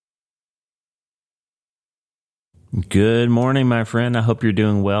Good morning, my friend. I hope you're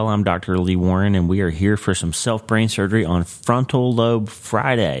doing well. I'm Dr. Lee Warren, and we are here for some self-brain surgery on Frontal Lobe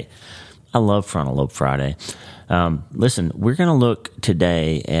Friday. I love Frontal Lobe Friday. Listen, we're going to look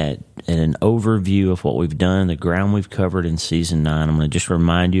today at an overview of what we've done, the ground we've covered in Season 9. I'm going to just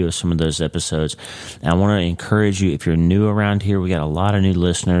remind you of some of those episodes. And I want to encourage you, if you're new around here, we got a lot of new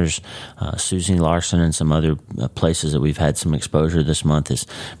listeners. Susie Larson and some other places that we've had some exposure this month has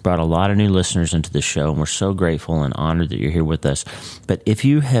brought a lot of new listeners into the show, and we're so grateful and honored that you're here with us. But if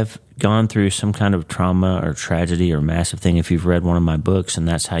you have gone through some kind of trauma or tragedy or massive thing, if you've read one of my books and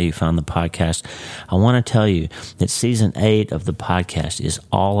that's how you found the podcast, I want to tell you that Season 8 of the podcast is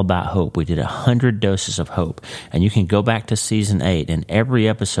all about hope. We did 100 doses of hope, and you can go back to Season 8, and every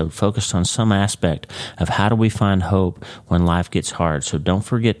episode focused on some aspect of how do we find hope when life gets hard. So don't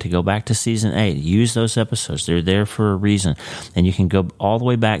forget to go back to Season 8. Use those episodes. They're there for a reason, and you can go all the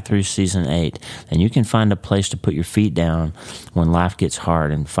way back through Season 8, and you can find a place to put your feet down when life gets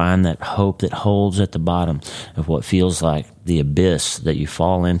hard and find that hope that holds at the bottom of what feels like the abyss that you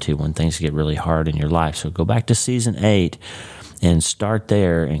fall into when things get really hard in your life. So go back to Season 8 and start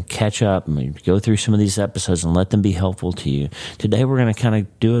there and catch up and go through some of these episodes and let them be helpful to you. Today we're going to kind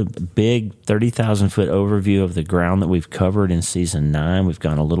of do a big 30,000-foot overview of the ground that we've covered in Season 9. We've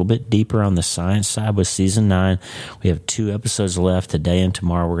gone a little bit deeper on the science side with Season 9. We have 2 episodes left today and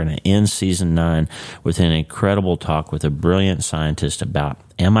tomorrow. We're going to end Season 9 with an incredible talk with a brilliant scientist about,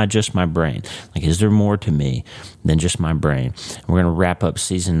 am I just my brain? Like, is there more to me than just my brain? And we're going to wrap up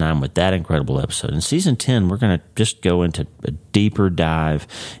Season 9 with that incredible episode. In Season 10, we're going to just go into a deeper dive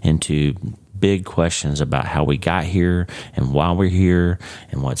into big questions about how we got here and why we're here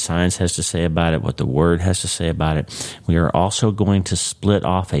and what science has to say about it, what the Word has to say about it. We are also going to split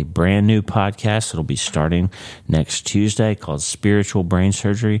off a brand new podcast that'll be starting next Tuesday called Spiritual Brain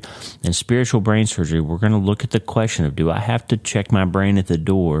Surgery. In Spiritual Brain Surgery, we're going to look at the question of, do I have to check my brain at the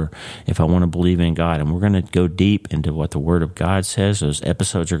door if I want to believe in God? And we're going to go deep into what the Word of God says. Those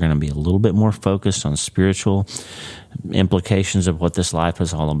episodes are going to be a little bit more focused on spiritual implications of what this life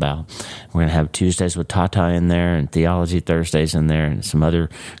is all about. We're going to have Tuesdays with Tata in there and Theology Thursdays in there and some other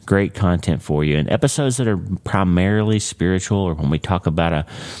great content for you. And episodes that are primarily spiritual, or when we talk about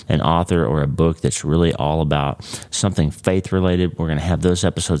an author or a book that's really all about something faith-related, we're going to have those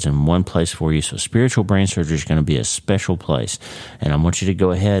episodes in one place for you. So Spiritual Brain Surgery is going to be a special place. And I want you to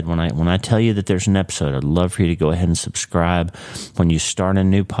go ahead, when I tell you that there's an episode, I'd love for you to go ahead and subscribe. When you start a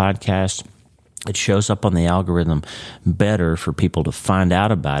new podcast, it shows up on the algorithm better for people to find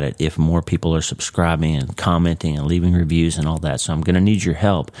out about it if more people are subscribing and commenting and leaving reviews and all that. So I'm going to need your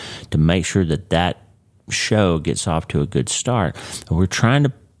help to make sure that that show gets off to a good start. And we're trying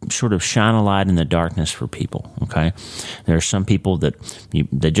to sort of shine a light in the darkness for people, okay? There are some people that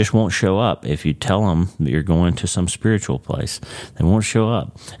they just won't show up if you tell them that you're going to some spiritual place. They won't show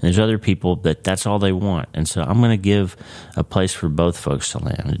up. And there's other people that's all they want. And so I'm going to give a place for both folks to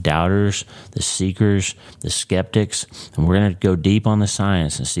land, the doubters, the seekers, the skeptics, and we're going to go deep on the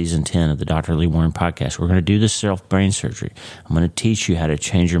science in Season 10 of the Dr. Lee Warren podcast. We're going to do the self-brain surgery. I'm going to teach you how to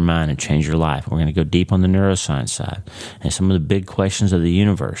change your mind and change your life. We're going to go deep on the neuroscience side and some of the big questions of the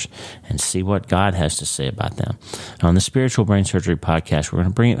universe and see what God has to say about them. And on the Spiritual Brain Surgery podcast, we're going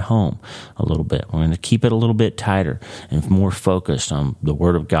to bring it home a little bit. We're going to keep it a little bit tighter and more focused on the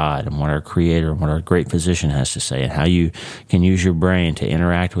Word of God and what our Creator and what our great physician has to say and how you can use your brain to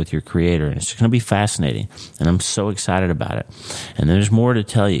interact with your Creator. And it's going to be fascinating, and I'm so excited about it. And there's more to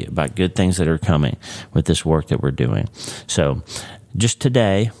tell you about good things that are coming with this work that we're doing. So just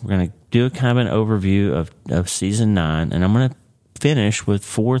today, we're going to do a kind of an overview of Season 9, and I'm going to finish with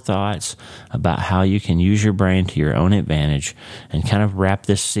 4 thoughts about how you can use your brain to your own advantage and kind of wrap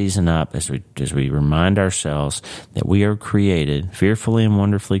this season up as we remind ourselves that we are created, fearfully and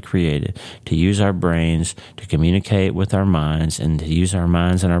wonderfully created, to use our brains to communicate with our minds and to use our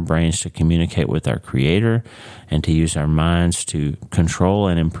minds and our brains to communicate with our Creator and to use our minds to control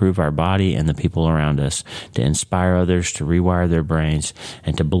and improve our body and the people around us, to inspire others to rewire their brains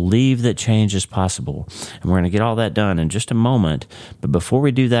and to believe that change is possible. And we're going to get all that done in just a moment. But before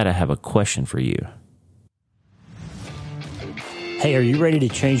we do that, I have a question for you. Hey, are you ready to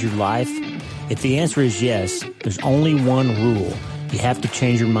change your life? If the answer is yes, there's only one rule. You have to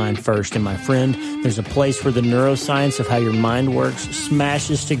change your mind first. And my friend, there's a place where the neuroscience of how your mind works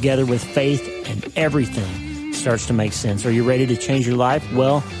smashes together with faith and everything starts to make sense. Are you ready to change your life?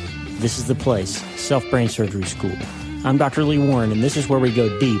 Well, this is the place, Self-Brain Surgery School. I'm Dr. Lee Warren, and this is where we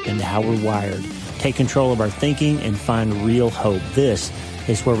go deep into how we're wired, take control of our thinking, and find real hope. This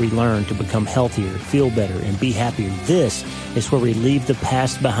is where we learn to become healthier, feel better, and be happier. This is where we leave the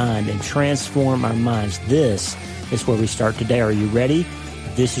past behind and transform our minds. This is where we start today. Are you ready?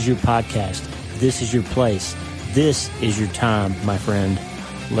 This is your podcast. This is your place. This is your time, my friend.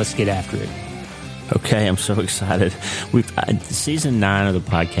 Let's get after it. Okay, I'm so excited. Season 9 of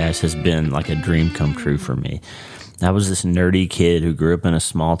the podcast has been like a dream come true for me. I was this nerdy kid who grew up in a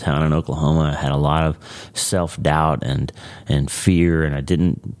small town in Oklahoma. I had a lot of self-doubt and fear, and I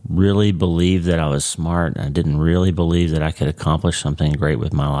didn't really believe that I was smart. I didn't really believe that I could accomplish something great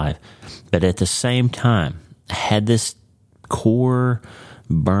with my life. But at the same time, I had this core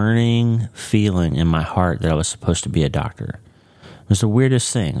burning feeling in my heart that I was supposed to be a doctor. It was the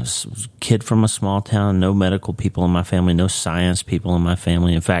weirdest thing. I was a kid from a small town, no medical people in my family, no science people in my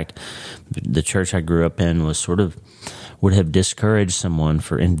family. In fact, the church I grew up in would have discouraged someone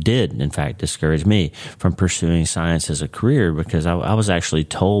and did, in fact, discourage me from pursuing science as a career, because I was actually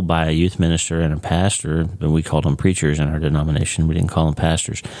told by a youth minister and a pastor, and we called them preachers in our denomination, we didn't call them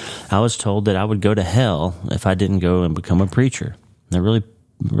pastors. I was told that I would go to hell if I didn't go and become a preacher. That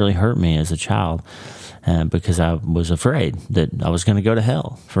really hurt me as a child. Because I was afraid that I was going to go to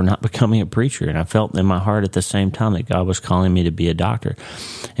hell for not becoming a preacher. And I felt in my heart at the same time that God was calling me to be a doctor.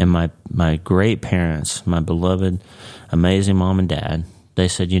 And my great parents, my beloved, amazing mom and dad, they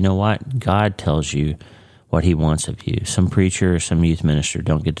said, you know what? God tells you what he wants of you. Some preacher or some youth minister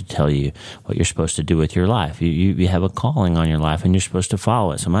don't get to tell you what you're supposed to do with your life. You have a calling on your life and you're supposed to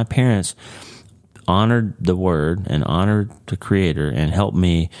follow it. So my parents honored the word and honored the Creator and helped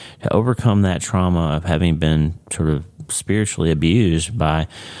me to overcome that trauma of having been sort of spiritually abused by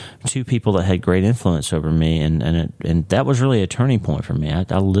two people that had great influence over me, and that was really a turning point for me.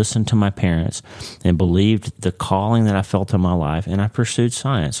 I listened to my parents and believed the calling that I felt in my life, and I pursued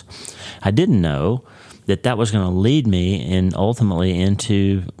science. I didn't know that was going to lead me and ultimately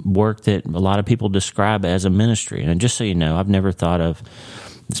into work that a lot of people describe as a ministry. And just so you know, I've never thought of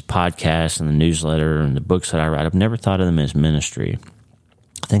this podcast and the newsletter and the books that I write, I've never thought of them as ministry.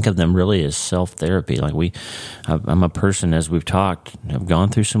 I think of them really as self-therapy. I'm a person, as we've talked, I've gone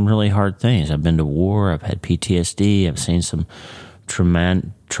through some really hard things. I've been to war, I've had PTSD, I've seen some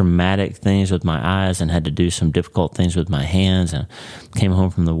traumatic things with my eyes and had to do some difficult things with my hands. And I came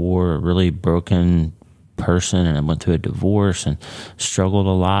home from the war a really broken person, and I went through a divorce and struggled a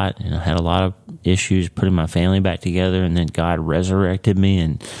lot, and I had a lot of issues putting my family back together. And then God resurrected me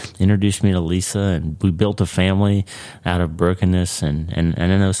and introduced me to Lisa, and we built a family out of brokenness, and I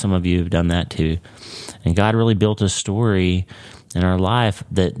know some of you have done that too. And God really built a story in our life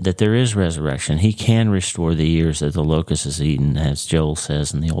that there is resurrection. He can restore the years that the locust has eaten, as Joel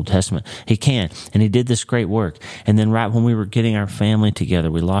says in the Old Testament. He can, and he did this great work. And then right when we were getting our family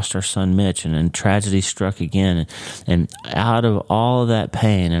together, we lost our son Mitch, and then tragedy struck again. And out of all of that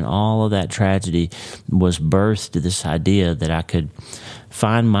pain and all of that tragedy was birthed this idea that I could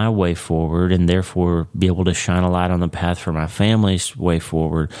find my way forward and therefore be able to shine a light on the path for my family's way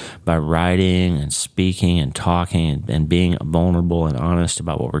forward by writing and speaking and talking and being vulnerable and honest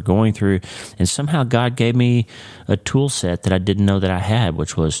about what we're going through. And somehow God gave me a tool set that I didn't know that I had,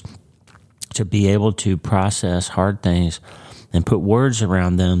 which was to be able to process hard things and put words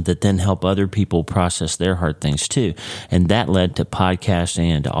around them that then help other people process their hard things too. And that led to podcasting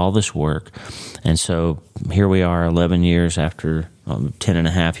and to all this work. And so here we are 11 years after, 10 and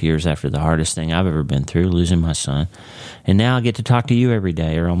a half years after the hardest thing I've ever been through, losing my son. And now I get to talk to you every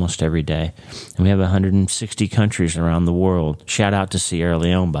day, or almost every day. And we have 160 countries around the world. Shout out to Sierra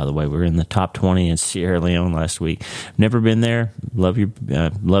Leone, by the way. We were in the top 20 in Sierra Leone last week. Never been there. Love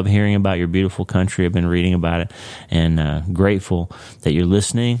hearing about your beautiful country. I've been reading about it, and grateful that you're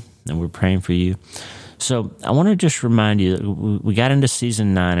listening, and we're praying for you. So I want to just remind you that we got into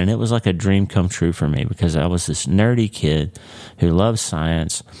season 9, and it was like a dream come true for me, because I was this nerdy kid who loved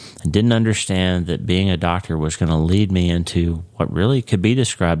science and didn't understand that being a doctor was going to lead me into what really could be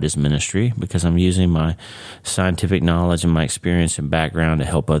described as ministry, because I'm using my scientific knowledge and my experience and background to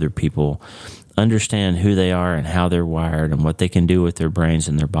help other people understand who they are and how they're wired and what they can do with their brains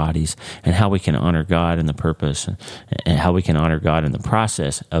and their bodies, and how we can honor God in the purpose, and how we can honor God in the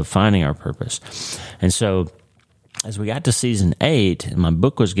process of finding our purpose. And so as we got to season 8, and my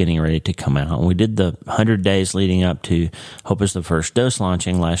book was getting ready to come out, and we did the 100 days leading up to Hope is the First Dose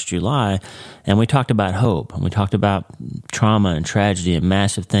launching last July, and we talked about hope, and we talked about trauma and tragedy and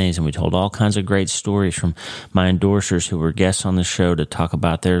massive things, and we told all kinds of great stories from my endorsers who were guests on the show to talk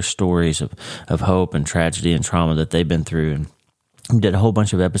about their stories of hope and tragedy and trauma that they've been through. And we did a whole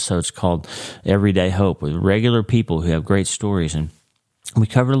bunch of episodes called Everyday Hope with regular people who have great stories, and we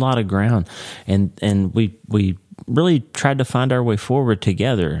covered a lot of ground, and we really tried to find our way forward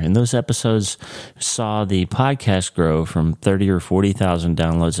together. And those episodes saw the podcast grow from 30 or 40,000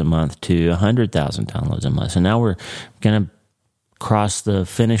 downloads a month to 100,000 downloads a month. And now we're going to cross the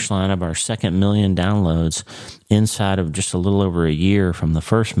finish line of our second million downloads inside of just a little over a year from the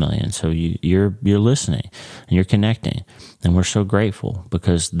first million. So you're listening and you're connecting, and we're so grateful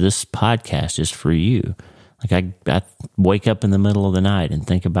because this podcast is for you. Like I wake up in the middle of the night and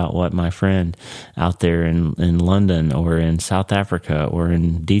think about what my friend out there in London or in South Africa or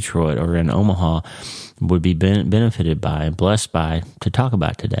in Detroit or in Omaha would be benefited by and blessed by to talk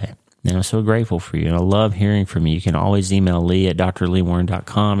about today. And I'm so grateful for you, and I love hearing from you. You can always email Lee at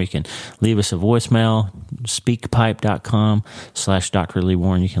drleewarren.com. You can leave us a voicemail, speakpipe.com/Dr. Lee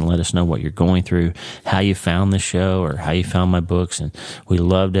Warren. You can let us know what you're going through, how you found the show, or how you found my books, and we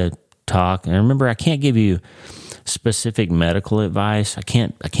love to talk. And remember, I can't give you specific medical advice. I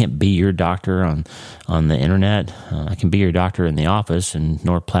can't be your doctor on the internet. I can be your doctor in the office in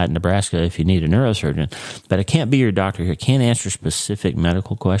North Platte, Nebraska if you need a neurosurgeon, but I can't be your doctor here. I can't answer specific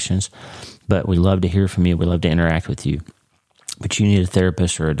medical questions, but we love to hear from you. We love to interact with you. But you need a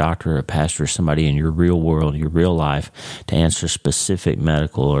therapist or a doctor or a pastor or somebody in your real world, your real life, to answer specific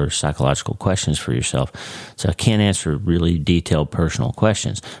medical or psychological questions for yourself. So I can't answer really detailed personal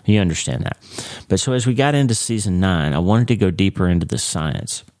questions. You understand that. But so as we got into season 9, I wanted to go deeper into the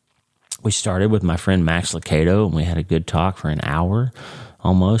science. We started with my friend Max Lucado, and we had a good talk for an hour,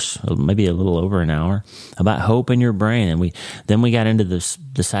 almost, maybe a little over an hour, about hope in your brain. And then we got into this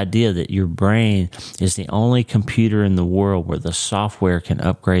idea that your brain is the only computer in the world where the software can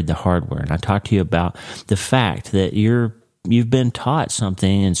upgrade the hardware. And I talked to you about the fact that you've been taught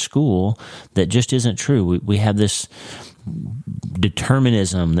something in school that just isn't true. We have this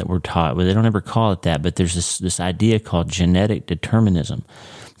determinism that we're taught. Well, they don't ever call it that, but there's this idea called genetic determinism,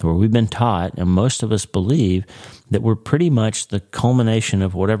 where we've been taught, and most of us believe, that we're pretty much the culmination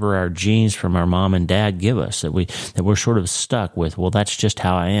of whatever our genes from our mom and dad give us, that we're sort of stuck with, well, that's just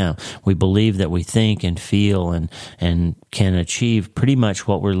how I am. We believe that we think and feel and can achieve pretty much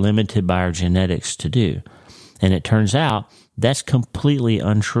what we're limited by our genetics to do. And it turns out that's completely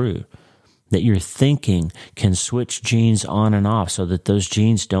untrue, that your thinking can switch genes on and off so that those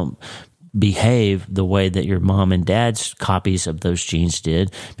genes don't behave the way that your mom and dad's copies of those genes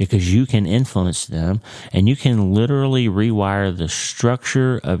did, because you can influence them, and you can literally rewire the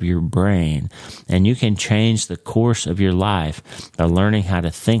structure of your brain, and you can change the course of your life by learning how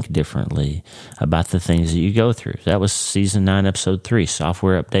to think differently about the things that you go through. That was season 9, episode 3,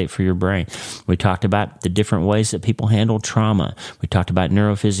 software update for your brain. We talked about the different ways that people handle trauma. We talked about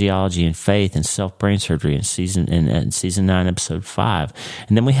neurophysiology and faith and self-brain surgery in season 9, episode 5.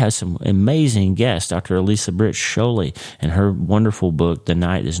 And then we had some amazing guest, Dr. Elisa Britt Scholey, and her wonderful book, The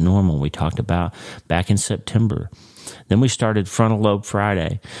Night is Normal, we talked about back in September. Then we started Frontal Lobe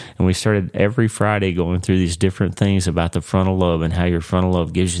Friday, and we started every Friday going through these different things about the frontal lobe and how your frontal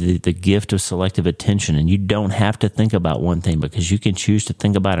lobe gives you the gift of selective attention, and you don't have to think about one thing because you can choose to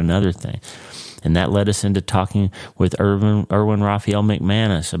think about another thing. And that led us into talking with Erwin Raphael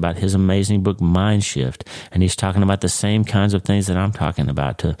McManus about his amazing book, Mind Shift. And he's talking about the same kinds of things that I'm talking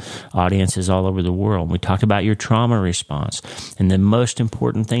about to audiences all over the world. We talked about your trauma response. And the most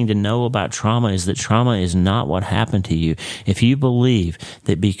important thing to know about trauma is that trauma is not what happened to you. If you believe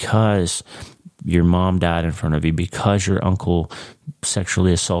that because your mom died in front of you, because your uncle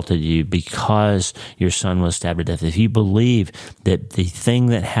sexually assaulted you, because your son was stabbed to death, if you believe that the thing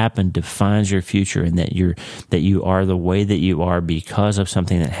that happened defines your future and that you are the way that you are because of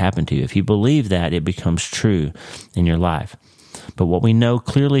something that happened to you, if you believe that, it becomes true in your life. But what we know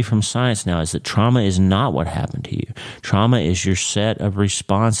clearly from science now is that trauma is not what happened to you. Trauma is your set of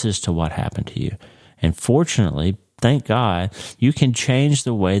responses to what happened to you. And fortunately, thank God, you can change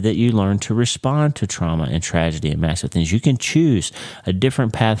the way that you learn to respond to trauma and tragedy and massive things. You can choose a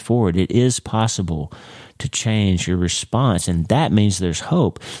different path forward. It is possible to change your response, and that means there's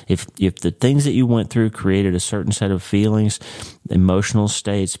hope. If the things that you went through created a certain set of feelings, emotional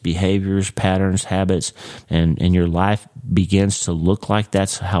states, behaviors, patterns, habits, and your life begins to look like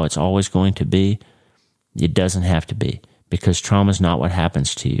that's how it's always going to be, it doesn't have to be, because trauma is not what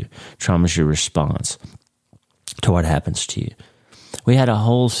happens to you. Trauma is your response to what happens to you. We had a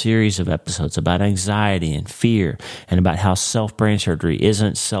whole series of episodes about anxiety and fear and about how self-brain surgery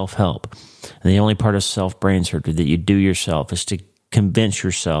isn't self-help. And the only part of self-brain surgery that you do yourself is to convince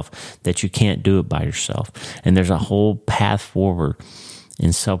yourself that you can't do it by yourself. And there's a whole path forward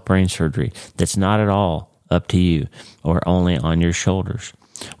in self-brain surgery that's not at all up to you or only on your shoulders.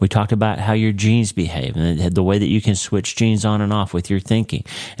 We talked about how your genes behave and the way that you can switch genes on and off with your thinking,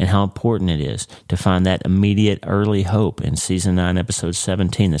 and how important it is to find that immediate early hope in Season 9, Episode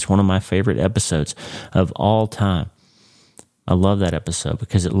 17. That's one of my favorite episodes of all time. I love that episode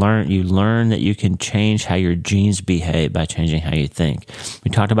because you learn that you can change how your genes behave by changing how you think. We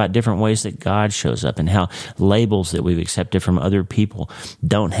talked about different ways that God shows up and how labels that we've accepted from other people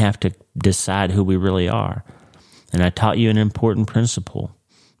don't have to decide who we really are. And I taught you an important principle.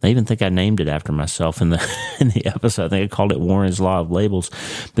 I even think I named it after myself in the episode. I think I called it Warren's Law of Labels.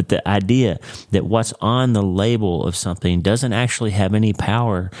 But the idea that what's on the label of something doesn't actually have any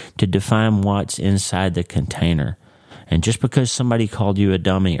power to define what's inside the container. And just because somebody called you a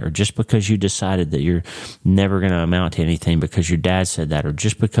dummy, or just because you decided that you're never going to amount to anything because your dad said that, or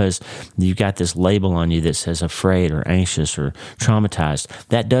just because you got this label on you that says afraid or anxious or traumatized,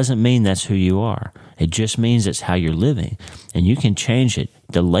 that doesn't mean that's who you are. It just means it's how you're living. And you can change it.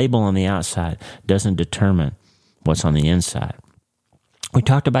 The label on the outside doesn't determine what's on the inside. We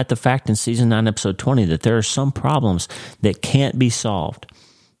talked about the fact in Season 9, Episode 20, that there are some problems that can't be solved.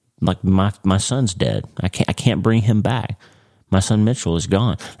 Like my son's dead. I can't bring him back. My son Mitchell is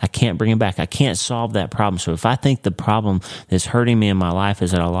gone. I can't bring him back. I can't solve that problem. So if I think the problem that's hurting me in my life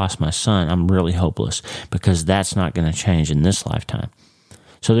is that I lost my son, I'm really hopeless, because that's not going to change in this lifetime.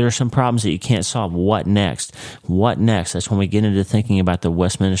 So there are some problems that you can't solve. What next? What next? That's when we get into thinking about the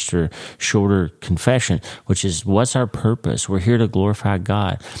Westminster Shorter Confession, which is, what's our purpose? We're here to glorify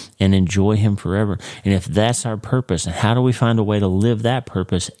God and enjoy Him forever. And if that's our purpose, and how do we find a way to live that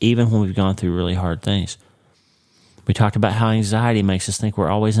purpose even when we've gone through really hard things? We talked about how anxiety makes us think we're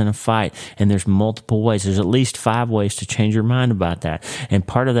always in a fight, and there's multiple ways. There's at least 5 ways to change your mind about that. And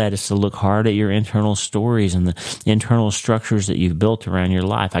part of that is to look hard at your internal stories and the internal structures that you've built around your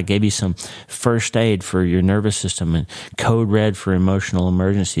life. I gave you some first aid for your nervous system and code red for emotional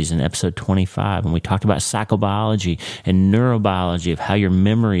emergencies in episode 25. And we talked about psychobiology and neurobiology of how your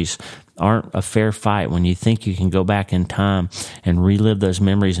memories aren't a fair fight. When you think you can go back in time and relive those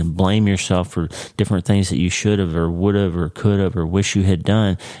memories and blame yourself for different things that you should have or would have or could have or wish you had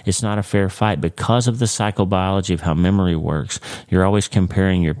done, it's not a fair fight. Because of the psychobiology of how memory works, you're always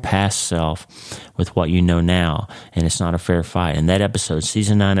comparing your past self with what you know now, and it's not a fair fight. And that episode,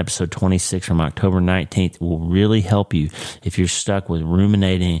 Season 9, Episode 26 from October 19th, will really help you if you're stuck with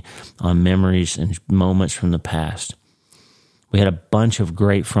ruminating on memories and moments from the past. We had a bunch of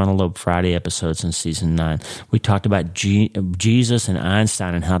great Frontal Lobe Friday episodes in Season 9. We talked about Jesus and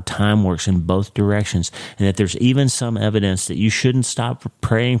Einstein and how time works in both directions, and that there's even some evidence that you shouldn't stop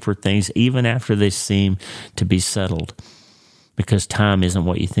praying for things even after they seem to be settled, because time isn't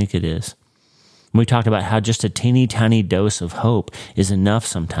what you think it is. We talked about how just a teeny tiny dose of hope is enough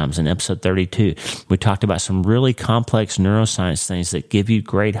sometimes in episode 32. We talked about some really complex neuroscience things that give you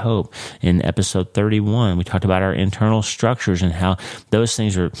great hope in episode 31. We talked about our internal structures and how those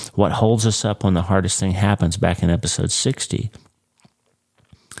things are what holds us up when the hardest thing happens back in episode 60.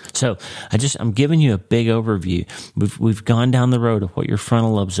 So I'm giving you a big overview. We've gone down the road of what your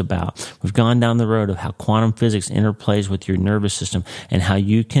frontal lobe's about. We've gone down the road of how quantum physics interplays with your nervous system and how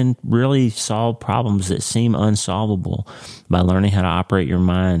you can really solve problems that seem unsolvable by learning how to operate your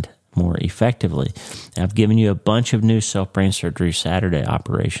mind more effectively. And I've given you a bunch of new self-brain surgery Saturday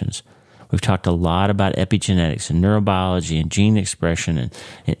operations. We've talked a lot about epigenetics and neurobiology and gene expression and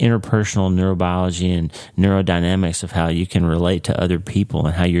interpersonal neurobiology and neurodynamics of how you can relate to other people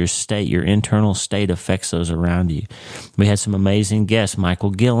and how your internal state affects those around you. We had some amazing guests, Michael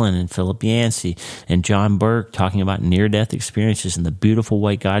Gillen and Philip Yancey and John Burke, talking about near-death experiences and the beautiful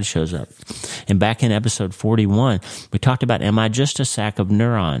way God shows up. And back in episode 41, we talked about, am I just a sack of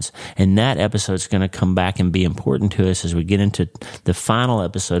neurons? And that episode's going to come back and be important to us as we get into the final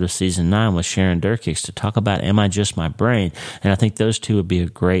episode of Season 9 with Sharon Durkix to talk about, am I just my brain? And I think those two would be a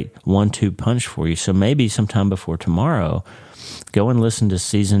great 1-2 punch for you. So maybe sometime before tomorrow, go and listen to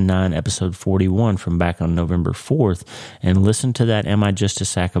Season 9, Episode 41 from back on November 4th, and listen to that Am I Just a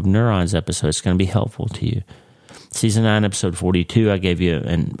Sack of Neurons episode. It's going to be helpful to you. Season 9, Episode 42, I gave you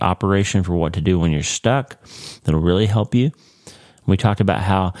an operation for what to do when you're stuck that'll really help you. We talked about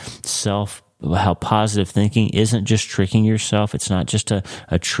how positive thinking isn't just tricking yourself. It's not just a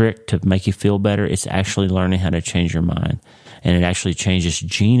trick to make you feel better. It's actually learning how to change your mind. And it actually changes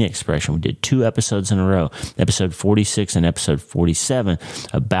gene expression. We did 2 episodes in a row, episode 46 and episode 47,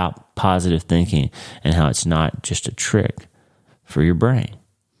 about positive thinking and how it's not just a trick for your brain.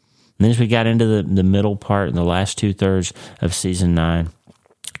 And then as we got into the middle part and the last 2/3 of Season 9,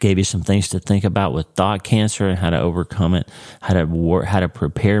 Gave you some things to think about with thought cancer and how to overcome it, how to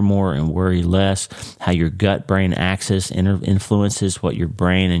prepare more and worry less, how your gut-brain axis influences what your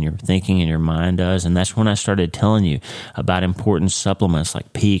brain and your thinking and your mind does. And that's when I started telling you about important supplements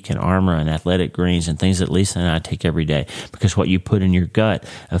like Peak and Armor and Athletic Greens and things that Lisa and I take every day, because what you put in your gut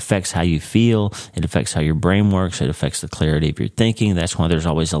affects how you feel, it affects how your brain works, it affects the clarity of your thinking. That's why there's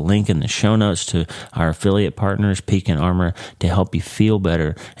always a link in the show notes to our affiliate partners, Peak and Armor, to help you feel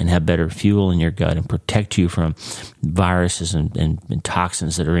better and have better fuel in your gut and protect you from viruses and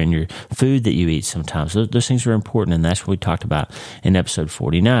toxins that are in your food that you eat sometimes. Those things are important, and that's what we talked about in episode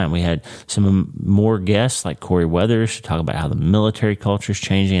 49. We had some more guests like Corey Weathers to talk about how the military culture is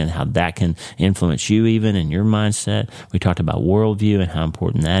changing and how that can influence you even in your mindset. We talked about worldview and how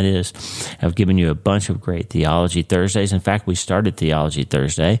important that is. I've given you a bunch of great Theology Thursdays. In fact, we started Theology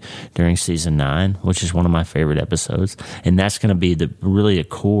Thursday during season 9, which is one of my favorite episodes, and that's going to be really a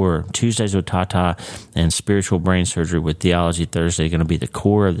core. Tuesdays with Tata and Spiritual Brain Surgery with Theology Thursday are going to be the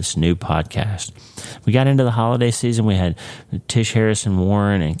core of this new podcast. We got into the holiday season. We had Tish Harrison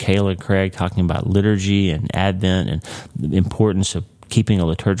Warren and Kayla Craig talking about liturgy and Advent and the importance of keeping a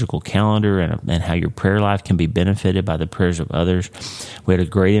liturgical calendar and how your prayer life can be benefited by the prayers of others. We had a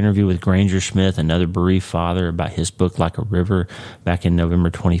great interview with Granger Smith, another bereaved father, about his book, Like a River, back in November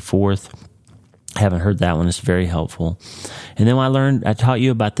 24th. Haven't heard that one. It's very helpful. And then I taught you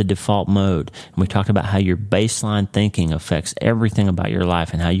about the default mode. And we talked about how your baseline thinking affects everything about your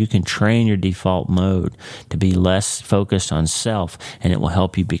life and how you can train your default mode to be less focused on self, and it will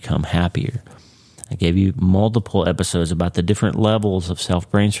help you become happier. I gave you multiple episodes about the different levels of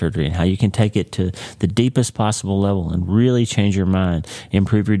self-brain surgery and how you can take it to the deepest possible level and really change your mind,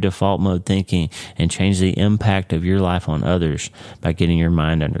 improve your default mode thinking, and change the impact of your life on others by getting your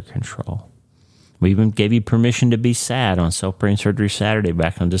mind under control. We even gave you permission to be sad on Self-Brain Surgery Saturday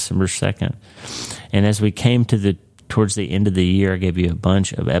back on December 2nd. And as we came towards the end of the year, I gave you a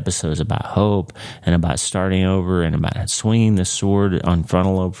bunch of episodes about hope and about starting over and about swinging the sword on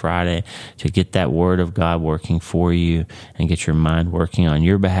Frontal Lobe Friday to get that Word of God working for you and get your mind working on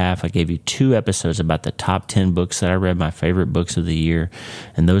your behalf. I gave you 2 episodes about the top 10 books that I read, my favorite books of the year,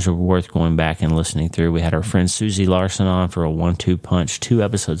 and those are worth going back and listening through. We had our friend Susie Larson on for a 1-2 punch, 2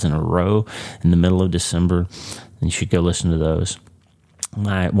 episodes in a row in the middle of December, and you should go listen to those.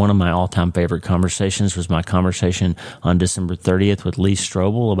 One of my all-time favorite conversations was my conversation on December 30th with Lee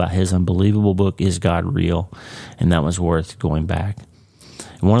Strobel about his unbelievable book, Is God Real? And that was worth going back.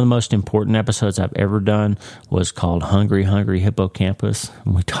 And one of the most important episodes I've ever done was called Hungry, Hungry Hippocampus.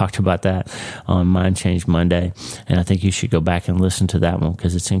 And we talked about that on Mind Change Monday. And I think you should go back and listen to that one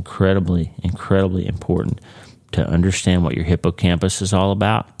because it's incredibly, incredibly important to understand what your hippocampus is all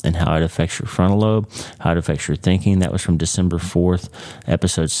about and how it affects your frontal lobe, how it affects your thinking. That was from December 4th,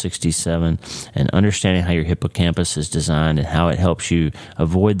 episode 67, and understanding how your hippocampus is designed and how it helps you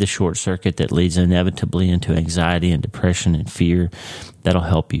avoid the short circuit that leads inevitably into anxiety and depression and fear. That'll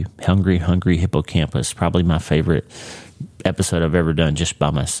help you. Hungry, Hungry Hippocampus, probably my favorite episode I've ever done just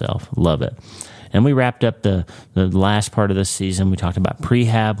by myself. Love it. And we wrapped up the last part of the season. We talked about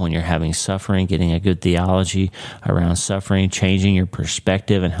prehab when you're having suffering, getting a good theology around suffering, changing your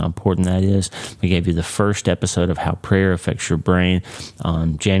perspective and how important that is. We gave you the first episode of how prayer affects your brain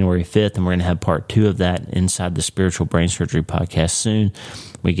on January 5th, and we're going to have part 2 of that inside the Spiritual Brain Surgery podcast soon.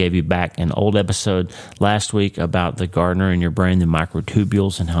 We gave you back an old episode last week about the gardener in your brain, the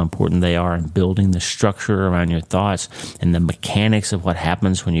microtubules, and how important they are in building the structure around your thoughts and the mechanics of what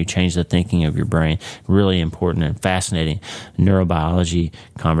happens when you change the thinking of your brain. Really important and fascinating neurobiology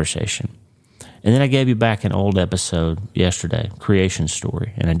conversation. And then I gave you back an old episode yesterday, Creation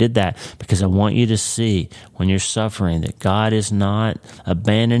Story. And I did that because I want you to see when you're suffering that God is not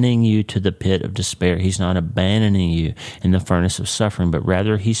abandoning you to the pit of despair. He's not abandoning you in the furnace of suffering, but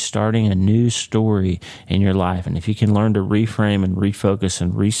rather He's starting a new story in your life. And if you can learn to reframe and refocus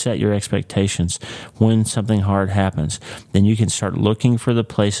and reset your expectations when something hard happens, then you can start looking for the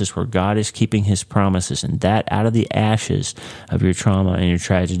places where God is keeping His promises. And that out of the ashes of your trauma and your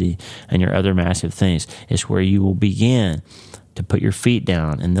tragedy and your other massive things is where you will begin to put your feet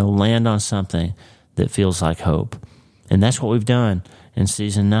down and they'll land on something that feels like hope. And that's what we've done in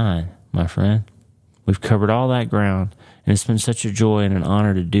season 9, my friend. We've covered all that ground, and it's been such a joy and an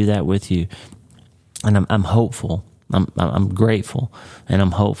honor to do that with you. And I'm hopeful. I'm grateful, and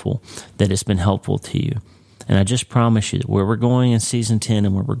I'm hopeful that it's been helpful to you. And I just promise you that where we're going in season 10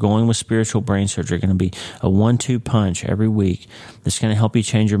 and where we're going with spiritual brain surgery are going to be a 1-2 punch every week that's going to help you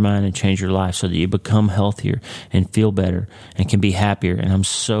change your mind and change your life so that you become healthier and feel better and can be happier. And I'm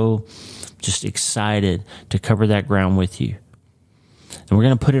so just excited to cover that ground with you. And we're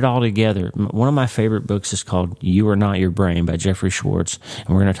going to put it all together. One of my favorite books is called You Are Not Your Brain by Jeffrey Schwartz. And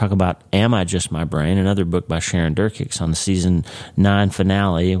we're going to talk about Am I Just My Brain? Another book by Sharon Durkix on the season 9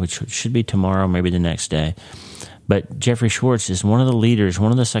 finale, which should be tomorrow, maybe the next day. But Jeffrey Schwartz is one of the leaders,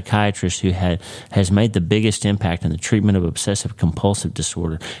 one of the psychiatrists who has made the biggest impact in the treatment of obsessive-compulsive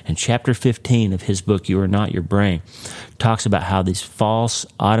disorder. And chapter 15 of his book, You Are Not Your Brain, talks about how these false,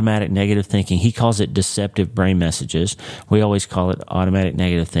 automatic negative thinking, he calls it deceptive brain messages. We always call it automatic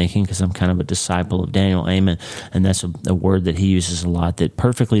negative thinking because I'm kind of a disciple of Daniel Amen, and that's a word that he uses a lot that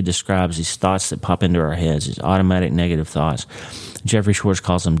perfectly describes these thoughts that pop into our heads, these automatic negative thoughts. Jeffrey Schwartz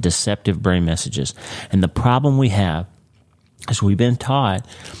calls them deceptive brain messages. And the problem we have is we've been taught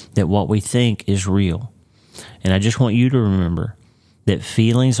that what we think is real. And I just want you to remember that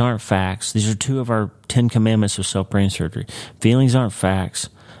feelings aren't facts. These are 2 of our 10 commandments of self-brain surgery. Feelings aren't facts,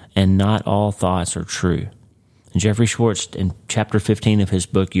 and not all thoughts are true. And Jeffrey Schwartz, in chapter 15 of his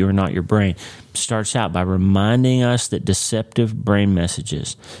book, You Are Not Your Brain, starts out by reminding us that deceptive brain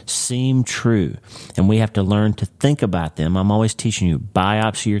messages seem true, and we have to learn to think about them. I'm always teaching you,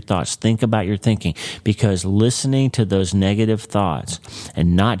 biopsy your thoughts, think about your thinking, because listening to those negative thoughts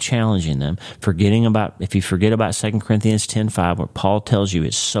and not challenging them, if you forget about 2 Corinthians 10:5, where Paul tells you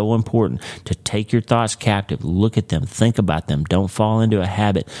it's so important to take your thoughts captive, look at them, think about them, don't fall into a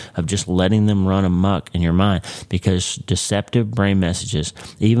habit of just letting them run amok in your mind, because deceptive brain messages,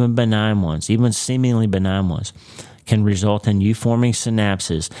 even benign ones, even seemingly benign ones, can result in you forming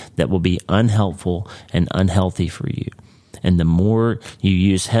synapses that will be unhelpful and unhealthy for you. And the more you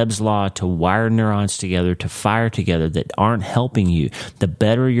use Hebb's law to wire neurons together, to fire together that aren't helping you, the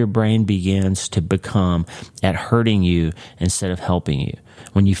better your brain begins to become at hurting you instead of helping you.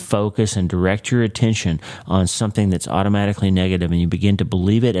 When you focus and direct your attention on something that's automatically negative and you begin to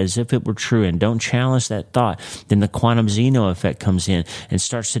believe it as if it were true and don't challenge that thought, then the quantum Zeno effect comes in and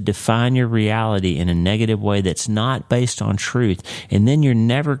starts to define your reality in a negative way that's not based on truth. And then you're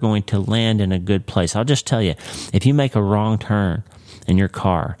never going to land in a good place. I'll just tell you, if you make a wrong turn in your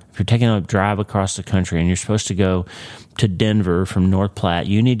car, if you're taking a drive across the country and you're supposed to go to Denver from North Platte,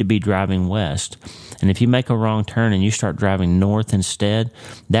 you need to be driving west. And if you make a wrong turn and you start driving north instead,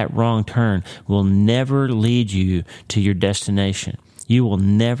 that wrong turn will never lead you to your destination. You will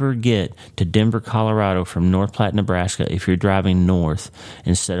never get to Denver, Colorado from North Platte, Nebraska if you're driving north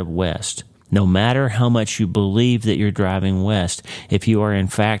instead of west. No matter how much you believe that you're driving west, if you are in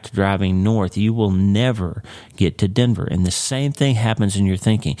fact driving north, you will never get to Denver. And the same thing happens in your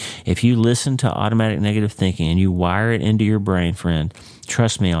thinking. If you listen to automatic negative thinking and you wire it into your brain, friend,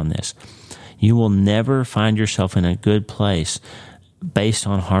 trust me on this, you will never find yourself in a good place based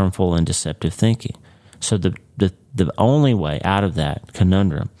on harmful and deceptive thinking. So the only way out of that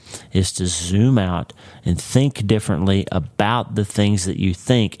conundrum is to zoom out and think differently about the things that you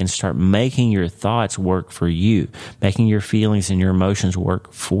think and start making your thoughts work for you, making your feelings and your emotions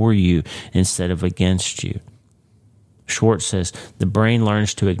work for you instead of against you. Schwartz says, the brain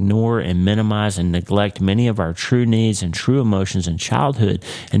learns to ignore and minimize and neglect many of our true needs and true emotions in childhood,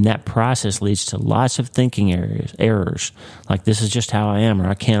 and that process leads to lots of thinking errors, like this is just how I am, or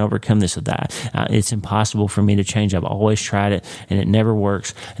I can't overcome this or that. It's impossible for me to change. I've always tried it, and it never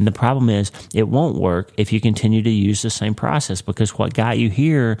works. And the problem is, it won't work if you continue to use the same process, because what got you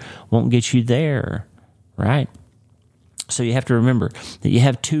here won't get you there, right? So you have to remember that you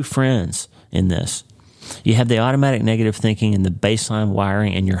have 2 friends in this. You have the automatic negative thinking and the baseline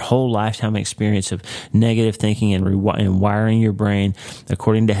wiring and your whole lifetime experience of negative thinking and wiring your brain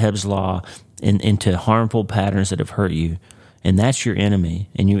according to Hebb's law into harmful patterns that have hurt you. And that's your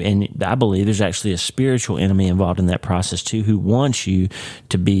enemy. And I believe there's actually a spiritual enemy involved in that process too, who wants you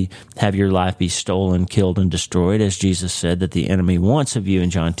to have your life be stolen, killed, and destroyed, as Jesus said that the enemy wants of you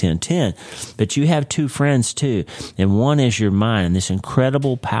in John 10:10. But you have 2 friends too, and one is your mind, and this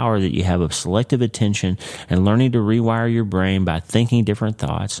incredible power that you have of selective attention and learning to rewire your brain by thinking different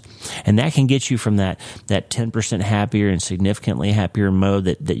thoughts. And that can get you from that 10% happier and significantly happier mode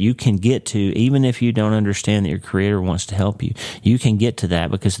that you can get to, even if you don't understand that your Creator wants to help you. You can get to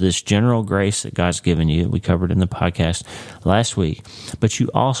that because of this general grace that God's given you. We covered in the podcast last week. But you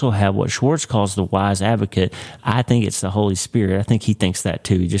also have what Schwartz calls the wise advocate. I think it's the Holy Spirit. I think he thinks that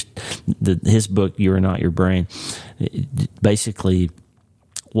too. His book, You Are Not Your Brain, basically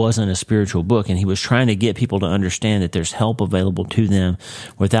wasn't a spiritual book, and he was trying to get people to understand that there's help available to them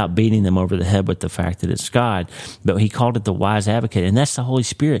without beating them over the head with the fact that it's God. But he called it the wise advocate, and that's the Holy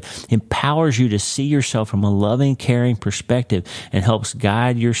Spirit. Empowers you to see yourself from a loving, caring perspective and helps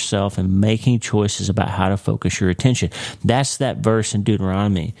guide yourself in making choices about how to focus your attention. That's that verse in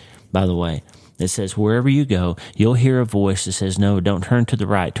Deuteronomy, by the way, that says wherever you go, you'll hear a voice that says, no, don't turn to the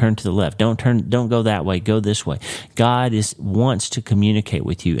right, turn to the left. Don't go that way, go this way. God wants to communicate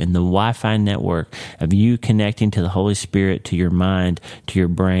with you, and the Wi-Fi network of you connecting to the Holy Spirit, to your mind, to your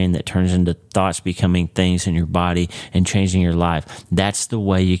brain, that turns into thoughts becoming things in your body and changing your life. That's the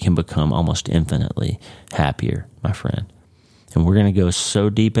way you can become almost infinitely happier, my friend. And we're going to go so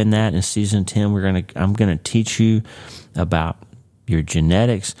deep in that in season 10. I'm going to teach you about your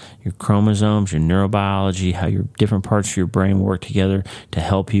genetics, your chromosomes, your neurobiology, how your different parts of your brain work together to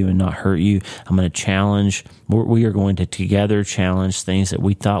help you and not hurt you. I'm going to we are going to together challenge things that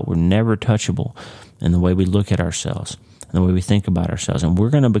we thought were never touchable in the way we look at ourselves and the way we think about ourselves. And we're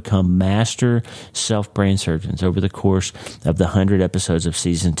going to become master self-brain surgeons over the course of the 100 episodes of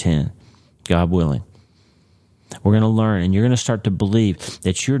season 10, God willing. We're going to learn, and you're going to start to believe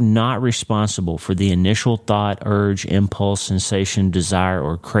that you're not responsible for the initial thought, urge, impulse, sensation, desire,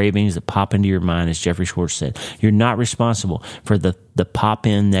 or cravings that pop into your mind, as Jeffrey Schwartz said. You're not responsible for the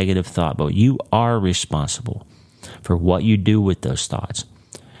pop-in negative thought, but you are responsible for what you do with those thoughts.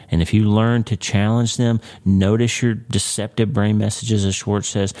 And if you learn to challenge them, notice your deceptive brain messages, as Schwartz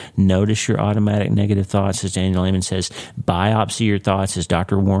says, notice your automatic negative thoughts, as Daniel Amen says, biopsy your thoughts, as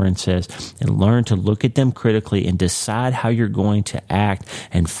Dr. Warren says, and learn to look at them critically and decide how you're going to act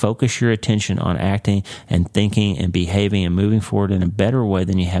and focus your attention on acting and thinking and behaving and moving forward in a better way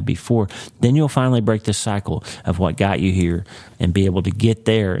than you have before. Then you'll finally break the cycle of what got you here and be able to get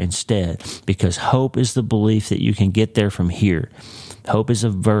there instead, because hope is the belief that you can get there from here. Hope is a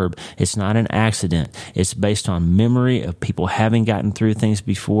verb. It's not an accident. It's based on memory of people having gotten through things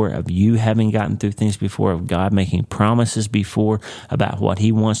before, of you having gotten through things before, of God making promises before about what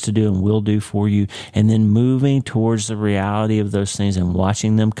He wants to do and will do for you, and then moving towards the reality of those things and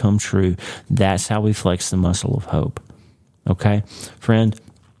watching them come true. That's how we flex the muscle of hope. Okay? Friend,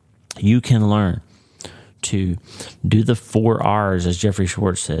 you can learn to do the 4 R's, as Jeffrey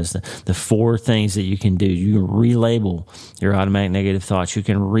Schwartz says, the 4 things that you can do. You can relabel your automatic negative thoughts. You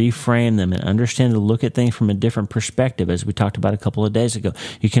can reframe them and understand to look at things from a different perspective, as we talked about a couple of days ago.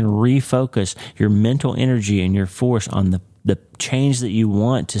 You can refocus your mental energy and your force on the change that you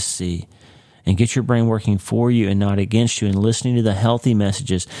want to see, and get your brain working for you and not against you, and listening to the healthy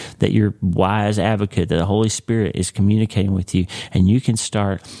messages that your wise advocate, that the Holy Spirit is communicating with you. And you can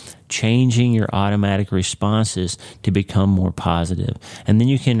start changing your automatic responses to become more positive. And then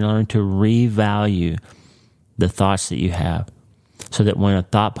you can learn to revalue the thoughts that you have, so that when a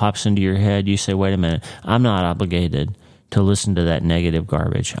thought pops into your head, you say, wait a minute, I'm not obligated to listen to that negative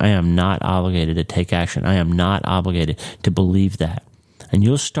garbage. I am not obligated to take action. I am not obligated to believe that. And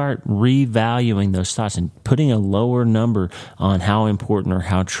you'll start revaluing those thoughts and putting a lower number on how important or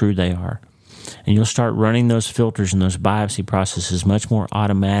how true they are. And you'll start running those filters and those biopsy processes much more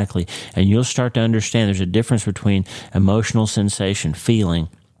automatically. And you'll start to understand there's a difference between emotional sensation, feeling,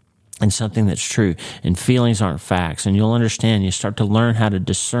 and something that's true. And feelings aren't facts. And you'll understand, you start to learn how to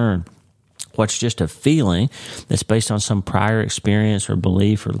discern what's just a feeling that's based on some prior experience or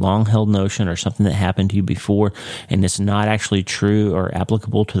belief or long-held notion or something that happened to you before, and it's not actually true or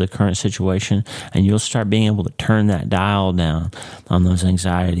applicable to the current situation. And you'll start being able to turn that dial down on those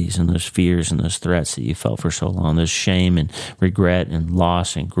anxieties and those fears and those threats that you felt for so long, those shame and regret and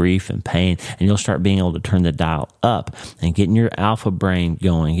loss and grief and pain. And you'll start being able to turn the dial up and getting your alpha brain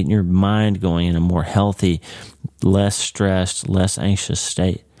going, getting your mind going in a more healthy, less stressed, less anxious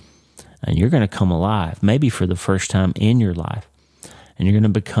state. And you're going to come alive, maybe for the first time in your life. And you're going to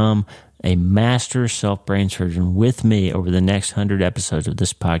become a master self-brain surgeon with me over the next 100 episodes of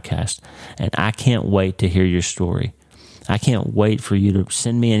this podcast. And I can't wait to hear your story. I can't wait for you to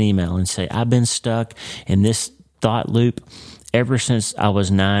send me an email and say, I've been stuck in this thought loop ever since I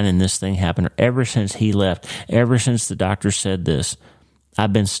was 9 and this thing happened, or ever since he left, ever since the doctor said this.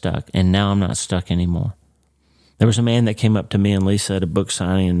 I've been stuck, and now I'm not stuck anymore. There was a man that came up to me and Lisa at a book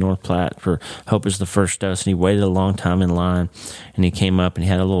signing in North Platte for Hope is the First Dose, and he waited a long time in line, and he came up and he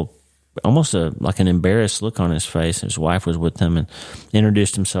had a little, almost like an embarrassed look on his face. His wife was with him and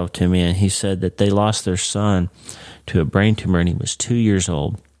introduced himself to me, and he said that they lost their son to a brain tumor, and he was 2 years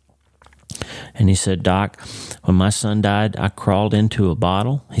old. And he said, Doc, when my son died, I crawled into a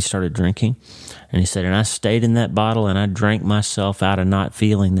bottle. He started drinking. And he said, and I stayed in that bottle, and I drank myself out of not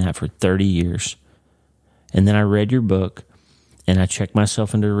feeling that for 30 years. And then I read your book, and I checked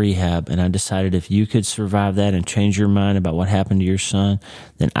myself into rehab, and I decided if you could survive that and change your mind about what happened to your son,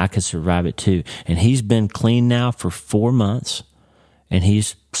 then I could survive it too. And he's been clean now for 4 months, and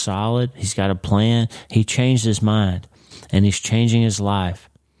he's solid. He's got a plan. He changed his mind, and he's changing his life.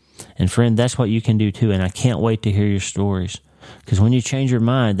 And friend, that's what you can do too, and I can't wait to hear your stories. Because when you change your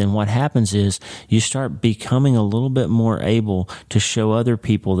mind, then what happens is you start becoming a little bit more able to show other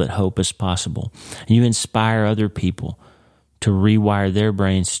people that hope is possible. And you inspire other people to rewire their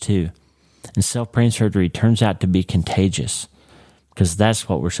brains too. And self-brain surgery turns out to be contagious, because that's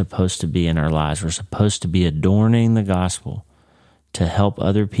what we're supposed to be in our lives. We're supposed to be adorning the gospel to help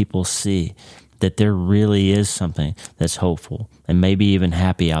other people see that there really is something that's hopeful and maybe even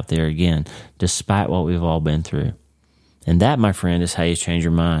happy out there again, despite what we've all been through. And that, my friend, is how you change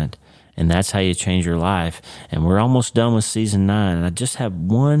your mind. And that's how you change your life. And we're almost done with season 9. And I just have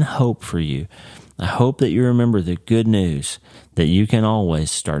one hope for you. I hope that you remember the good news that you can always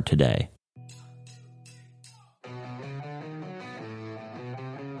start today.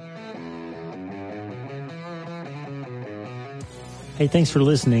 Hey, thanks for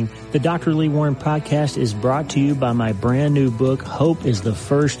listening. The Dr. Lee Warren podcast is brought to you by my brand new book, Hope is the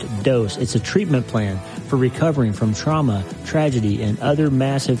First Dose. It's a treatment plan for recovering from trauma, tragedy, and other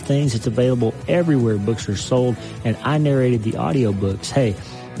massive things. It's available everywhere books are sold, and I narrated the audiobooks. Hey,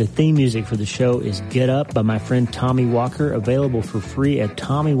 the theme music for the show is Get Up by my friend Tommy Walker, available for free at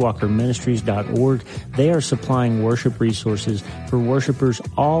TommyWalkerMinistries.org. They are supplying worship resources for worshipers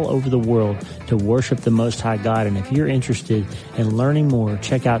all over the world to worship the Most High God. And if you're interested in learning more,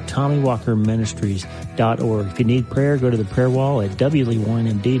 check out TommyWalkerMinistries.org. If you need prayer, go to the prayer wall at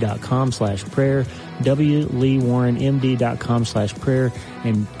wleewarrenmd.com/prayer, wleewarrenmd.com/prayer,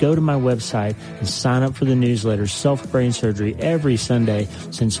 and go to my website and sign up for the newsletter, Self-Brain Surgery, every Sunday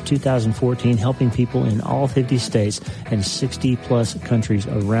since 2014, helping people in all 50 states and 60-plus countries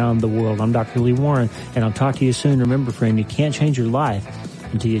around the world. I'm Dr. Lee Warren, and I'll talk to you soon. Remember, friend, you can't change your life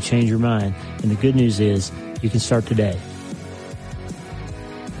until you change your mind. And the good news is you can start today.